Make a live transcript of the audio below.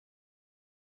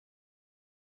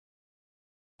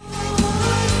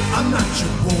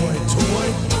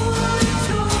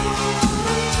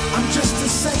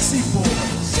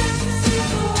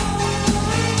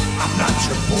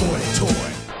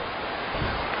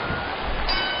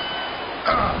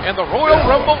And the Royal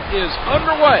Rumble is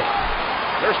underway.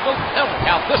 There's no telling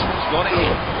how this one's going to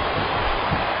end.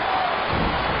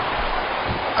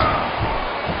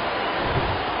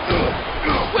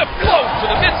 Swift blow to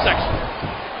the midsection.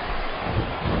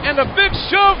 And a big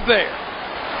shove there.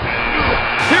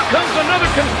 Here comes another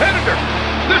competitor.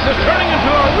 This is turning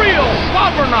into a real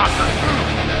slobber knocker.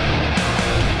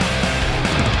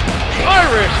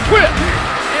 Irish whip.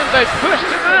 And they pushed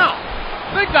him out.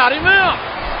 They got him out.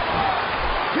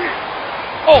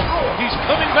 Oh, he's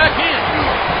coming back in.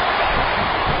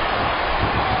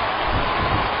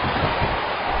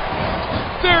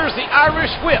 There's the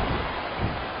Irish whip.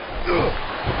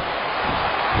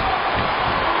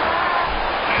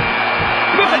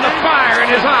 Look at the fire in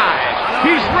his eyes.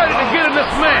 He's ready to get in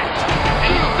this match.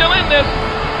 And he's still in this.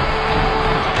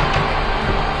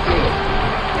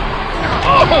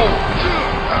 Oh!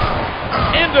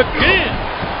 And again.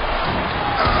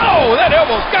 Oh, that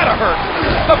elbow's gotta hurt.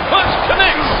 The punch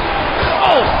connects.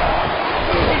 Oh!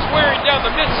 He's wearing down the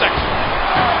midsection.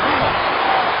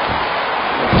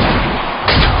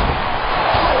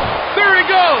 There he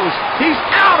goes. He's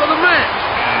out of the match.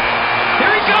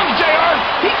 Here he comes, JR.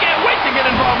 He can't wait to get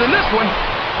involved in this one.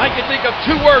 I can think of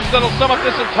two words that'll sum up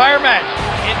this entire match.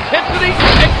 Intensity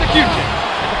and execution.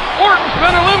 Orton's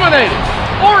been eliminated.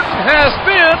 Orton has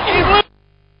been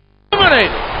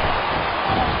eliminated.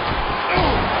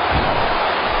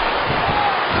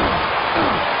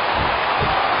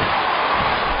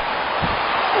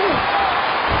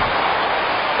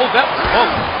 Oh, that was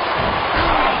close.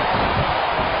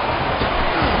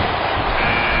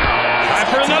 Time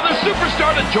for another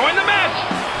superstar to join the match.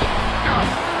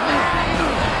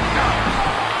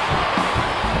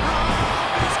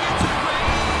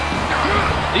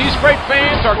 These great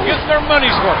fans are getting their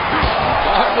money's worth.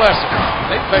 God bless them.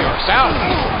 They pay our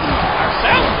salaries. Our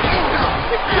salaries?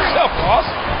 Think for yourself, boss.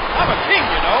 I'm a king,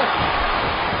 you know.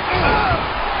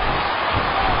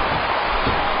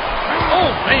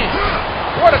 Oh, man.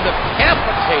 What a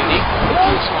decapitating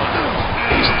clothesline.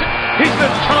 He's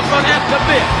been chomping at the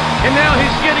bit, and now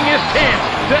he's getting his chance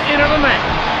to enter the match.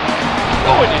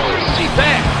 Oh, did you see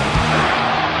that?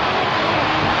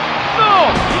 No,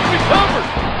 he's recovered.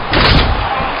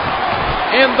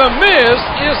 And The Miz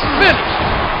is finished.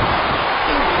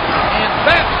 And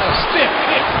that's a stiff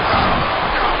kick.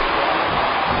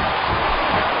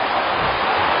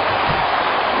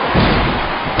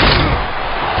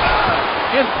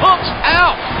 And Punk's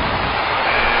out.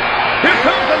 Here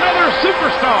comes another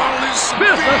superstar.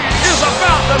 Business is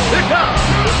about to pick up.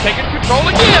 He's taking control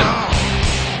again.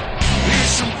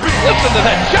 Listen to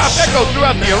that chop echo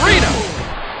throughout the arena.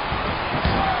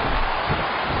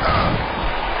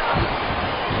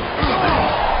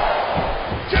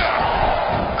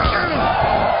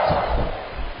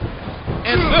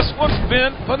 And this one's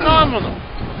been phenomenal.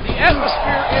 The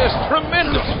atmosphere is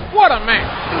tremendous. What a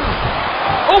match.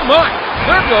 Oh my,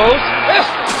 there goes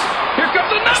Esther. Here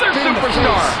comes another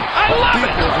superstar. I love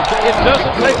it. It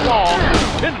doesn't take long for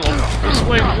the pendulum to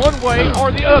swing one way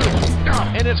or the other.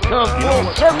 And it's come full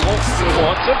circle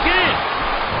once again.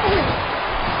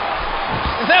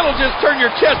 And that'll just turn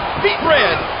your chest beet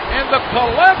red. And the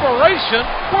collaboration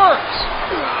works.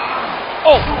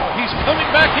 Oh, he's coming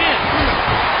back in.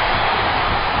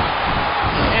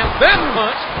 And that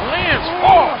punch lands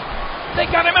hard. They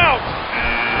got him out.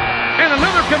 And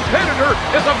another competitor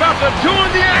is about to join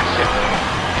the action.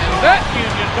 And that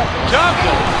union got the job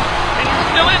done. And he's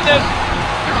still in this.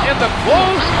 And the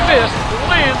closed fist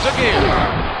lands again.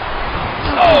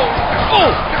 Oh,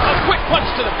 oh, a quick punch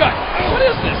to the gut. What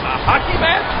is this, a hockey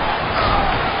match?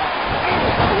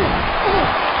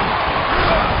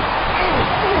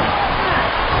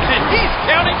 And he's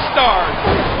counting stars.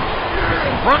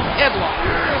 Front headlock.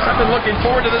 I've been looking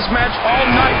forward to this match all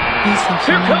night.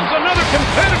 Here comes another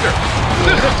competitor.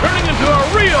 This is turning into a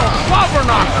real slobber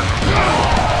knocker.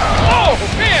 Oh,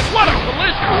 man, what a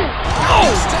collision.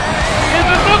 Oh, and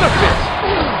another fist.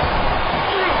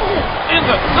 In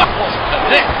the knuckles of the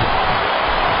neck.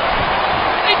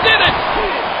 They did it.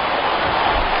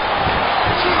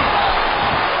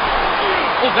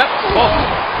 Oh, that was close.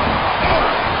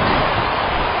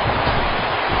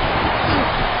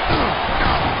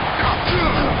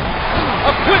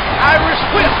 A quick Irish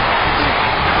whip.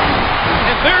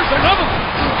 And there's another one.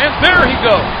 And there he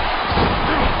goes.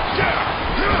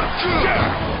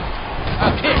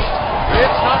 A kick.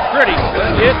 It's not pretty,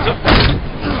 but it's a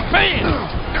bam.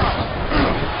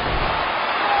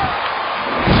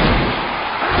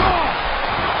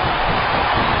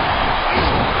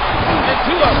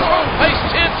 Into a slow-paced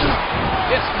tension.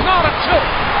 It's not a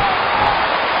choke.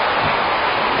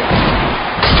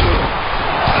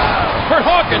 Kurt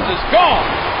Hawkins is is gone.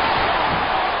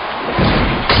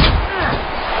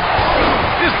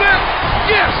 Is that?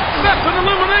 Yes, that's an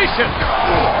elimination.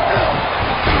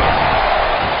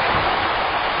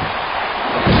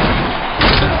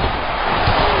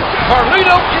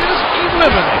 Carlito is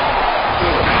eliminated.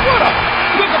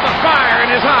 Look at the fire in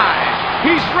his eyes.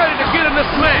 He's ready to get in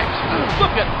this match.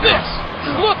 Look at this.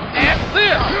 Look at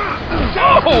this.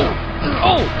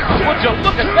 Oh, would you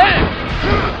look at that?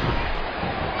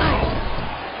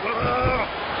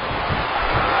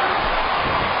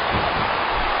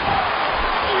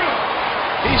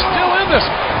 He's still in this.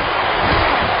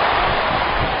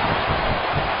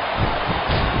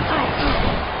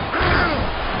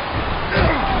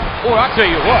 Boy, I tell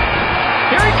you what.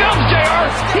 Here he comes, JR.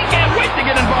 He can't wait to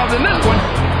get involved in this one.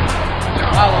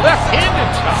 A left-handed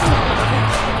shot.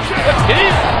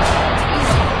 Again.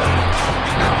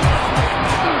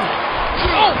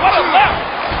 Oh, what a left.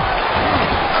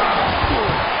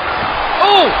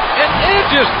 Oh, and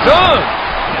Edge is done.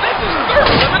 And that's his third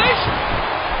elimination.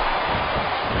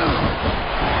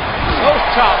 Those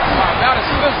chops are about as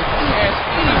physical as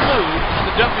any move in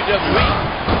the WWE.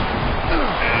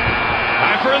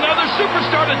 Time for another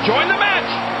superstar to join the match.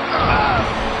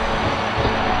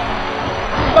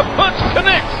 The punch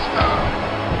connects.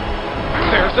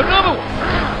 There's another one.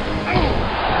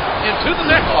 Into the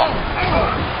necklock.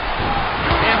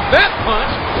 And that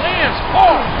punch lands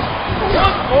hard.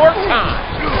 One more time.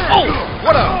 Oh,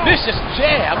 what a vicious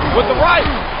jab with the right.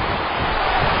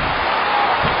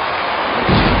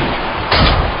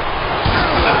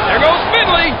 There goes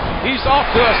Finley. He's off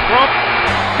to a scrump.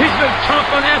 He's been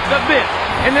chomping at the bit.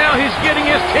 And now he's getting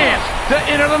his chance to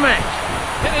enter the match.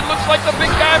 And it looks like the big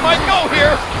guy might go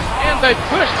here. And they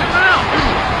pushed him out.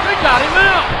 They got him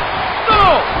out.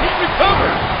 No, he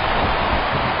recovered.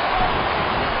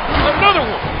 Another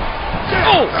one.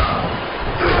 Oh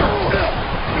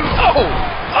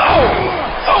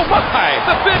my.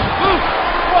 The big boot.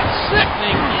 What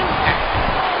sickening impact.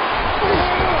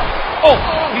 Oh,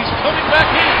 he's coming back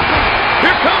in.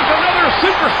 Here comes another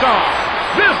superstar.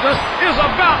 Business is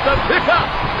about to pick up.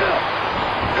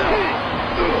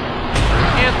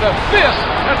 And the fist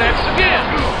connects again.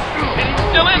 And he's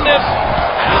still in this.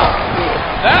 Ow.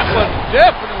 That one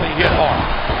definitely hit hard.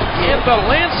 And the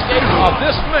landscape of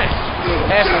this match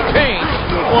has changed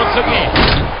once again.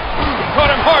 He caught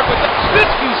him hard with the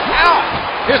Snitsky's out.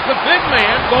 Is the big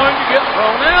man going to get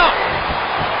thrown out?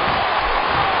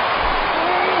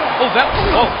 Oh, that was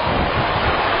close.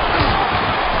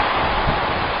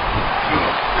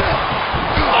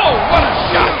 Oh, what a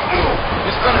shot.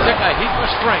 It's going to take a heap of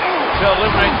strength to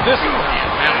eliminate this man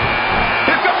now.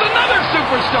 Here comes another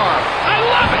superstar. I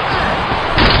love it.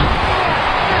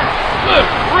 Good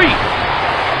grief.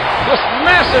 This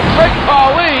massive Great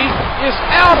Khali is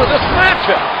out of this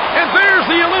matchup. And there's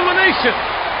the elimination.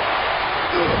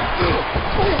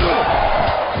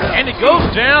 And he goes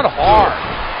down hard.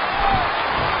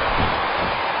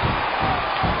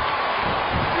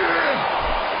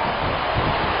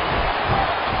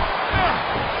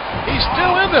 He's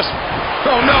still in this.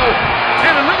 Oh no.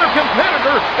 And another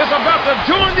competitor is about to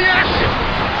join the action.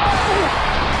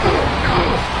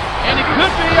 And he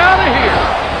could be out of here.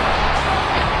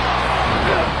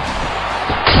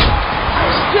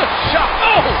 Stiff shot.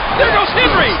 Oh, there goes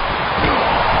Henry.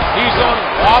 He's on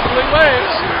wobbly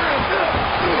legs.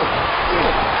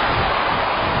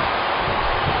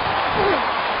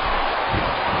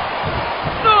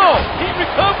 No, he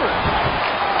recovered.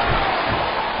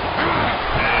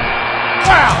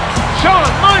 Wow, Shawn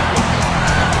Michaels.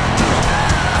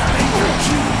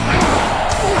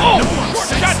 Oh, short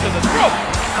shot to the throat.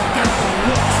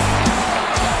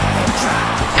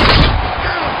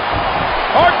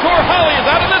 Hardcore Holly is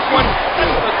out of this one.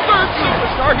 That's the third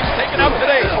superstar he's taken out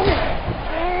today.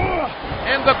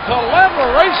 And the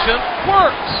collaboration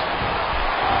works.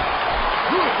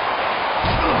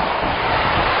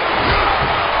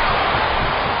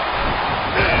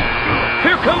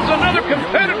 Here comes another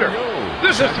competitor.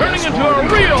 This is turning into a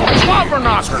real slobber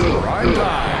knocker.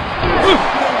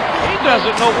 He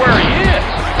doesn't know where he is.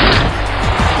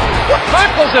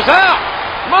 Michaels is out.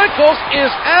 Michaels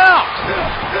is out.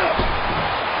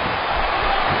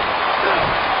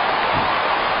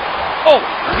 Oh,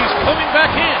 he's coming back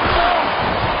in.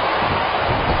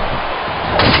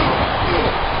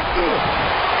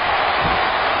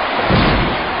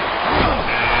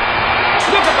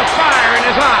 Look at the fire in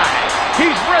his eyes.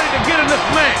 He's ready to get in this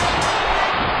match.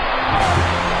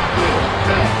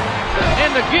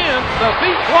 And again, the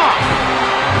feet blocked.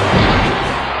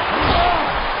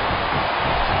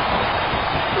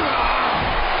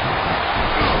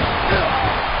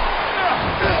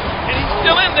 And he's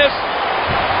still in this.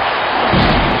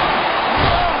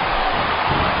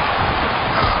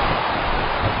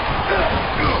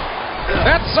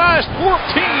 size 14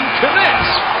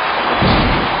 connects.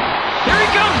 Here he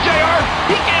comes, JR.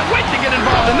 He can't wait to get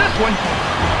involved in this one.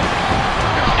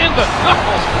 In the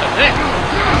knuckles connects.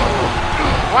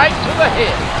 Right to the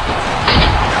head.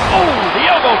 Oh, the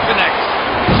elbow connects.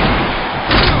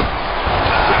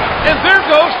 And there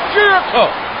goes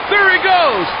Jericho. There he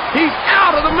goes. He's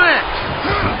out of the match.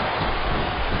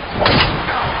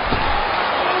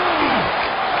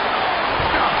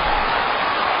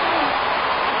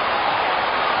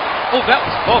 Oh, that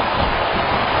was close.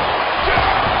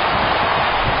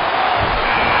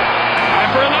 Time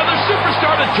for another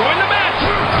superstar to join the match.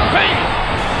 Bam!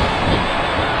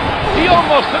 He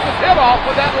almost took his head off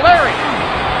with that lariat.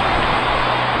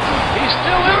 He's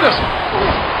still in this one.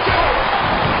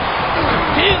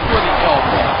 He's with the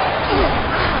elbow.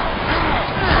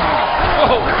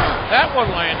 Oh, that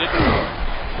one landed.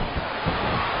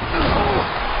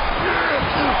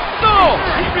 No,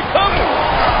 he recovered.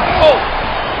 Oh.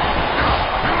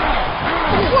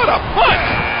 What a punch!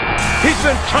 He's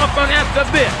been chomping at the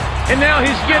bit, and now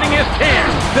he's getting his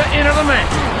chance to enter the match.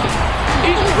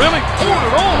 He's really pulled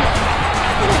it on.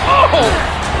 Oh!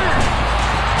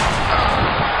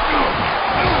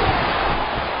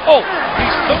 Oh,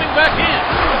 he's coming back in.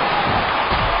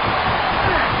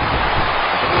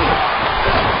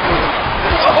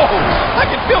 Oh, I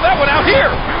can feel that one out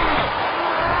here.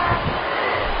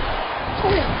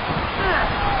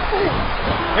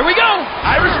 Here we go,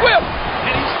 Irish whip.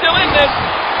 And he's still in this.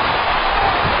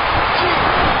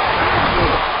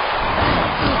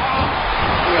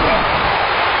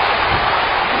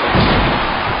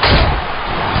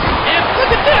 And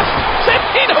look at this.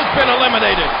 Santino's been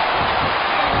eliminated.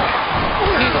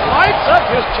 He lights up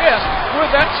his chest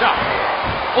with that shot.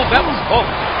 Oh, that was close.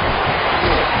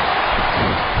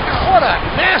 What a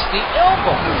nasty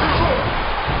elbow.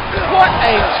 What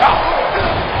a chop.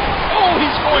 Oh,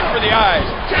 he's going for the eyes.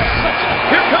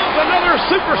 Here comes another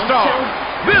superstar.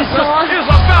 Business is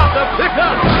about to pick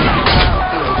up.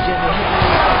 Here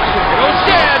goes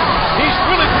Chad. He's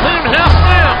really cleaning house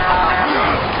now.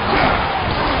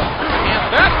 And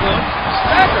that one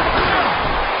staggered.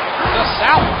 The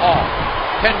southpaw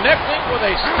connecting with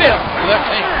a stiff left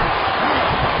hand.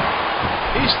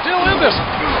 He's still in this.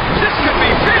 This could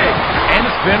be big. And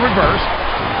it's been reversed.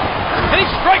 And he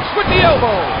strikes with the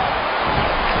elbow.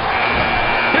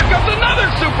 Here comes another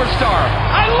superstar.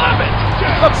 I love it.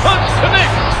 The punch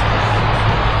connects.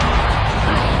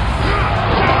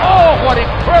 Oh, what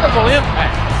incredible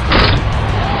impact.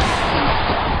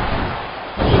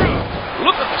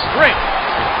 Look at the strength.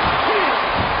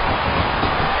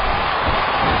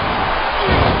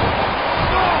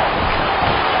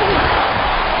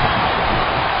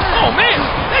 Oh, man,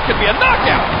 that could be a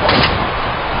knockout.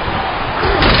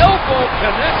 Elbow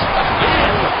connects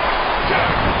again.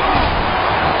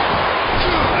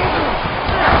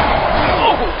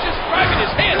 Oh, just driving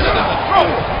his hands into the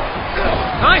throat.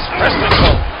 Nice wrestling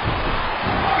move.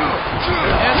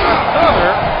 And another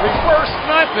reverse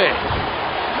knife edge.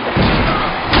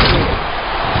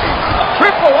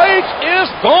 Triple H is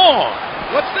gone.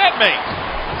 What's that mean?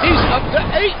 He's up to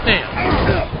 8 now.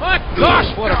 My gosh,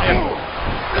 what an effort.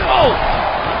 Oh!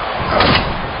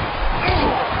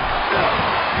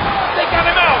 They got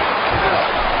him out.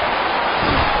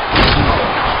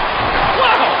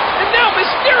 Wow! And now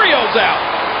Mysterio's out.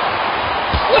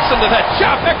 Listen to that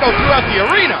chop echo throughout the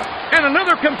arena. And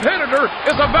another competitor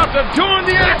is about to join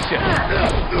the action.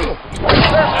 There's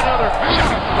another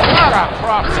chop right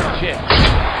across the chest.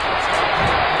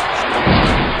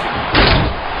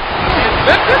 And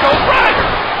then there goes Ryder.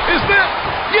 Is that?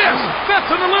 Yes,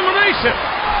 that's an elimination.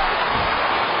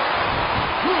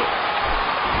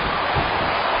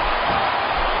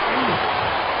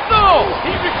 No,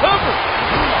 he recovered.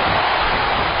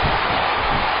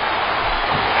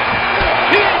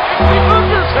 The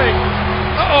Undertaker.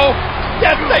 Uh-oh.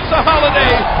 Death takes a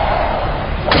holiday.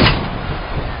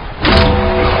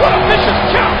 What a vicious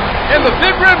chop. And the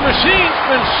Big Red Machine's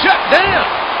been shut down.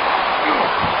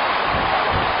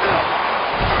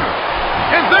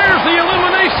 And there's the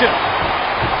elimination.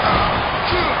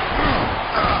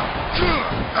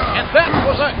 And that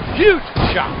was a huge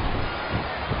shot.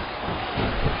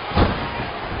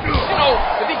 You know,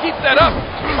 if he keeps that up,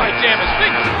 he might jam his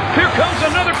finger. Here comes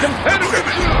another competitor.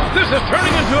 This is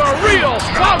turning into a real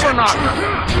slobber knocker.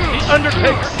 The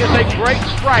Undertaker is a great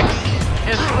striker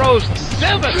and throws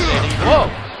devastating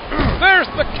blows. There's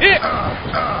the kick.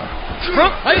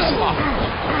 Front face lock.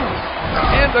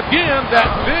 And again,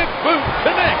 that big boot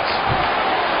connects.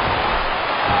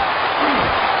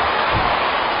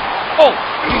 Oh,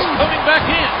 he's coming back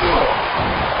in.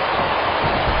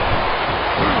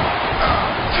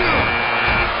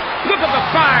 Look at the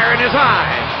fire in his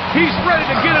eyes. He's ready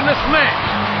to get in this match.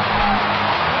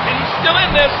 And he's still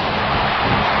in this.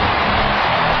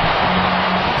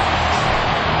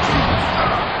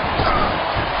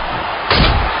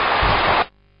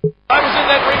 I was in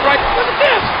that ring right. Look at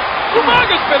this.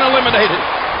 Umaga's been eliminated.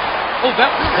 Oh,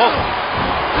 that was close.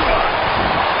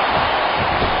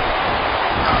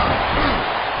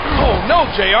 Oh, no,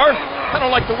 JR. I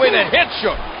don't like the way that head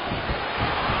shook.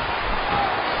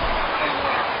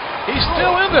 He's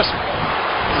still in this.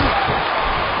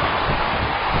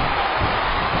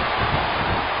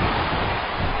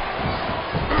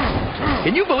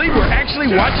 Can you believe we're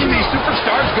actually watching these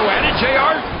superstars go at it,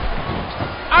 JR?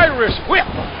 Irish whip.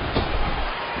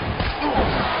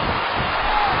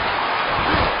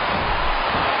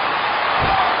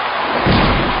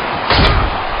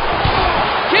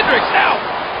 Kendrick's out.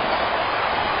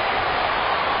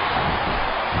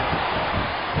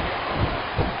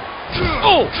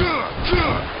 Oh!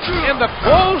 And the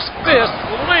closed fist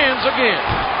lands again.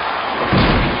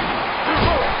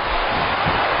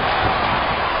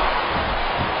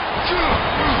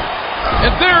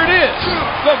 And there it is.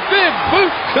 The big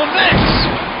boot connects.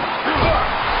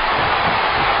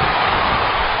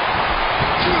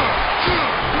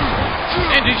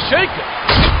 And he's shaken.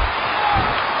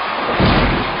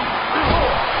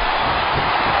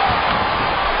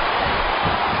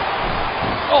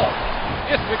 Oh,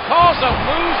 it's because of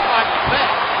moves like that,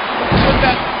 with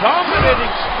that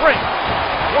dominating strength,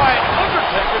 why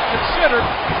Undertaker is considered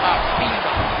a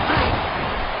phenom.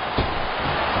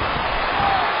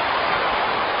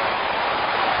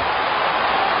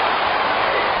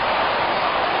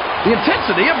 The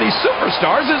intensity of these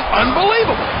superstars is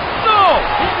unbelievable. No,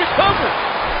 he recovered.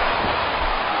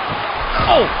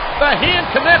 Oh, the hand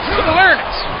connects to the larynx.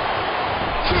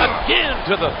 Again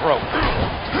to the throat.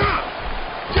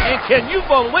 And can you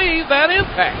believe that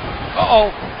impact?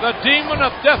 Uh-oh, the demon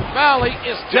of Death Valley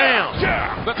is down.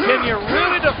 But can you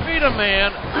really defeat a man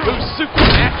who's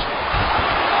supernatural?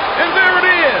 And there it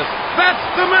is. That's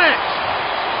the match.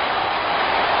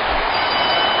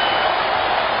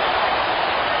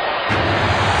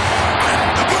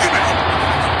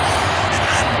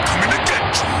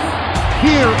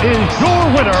 Here is your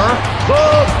winner,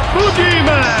 the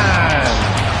Boogeyman.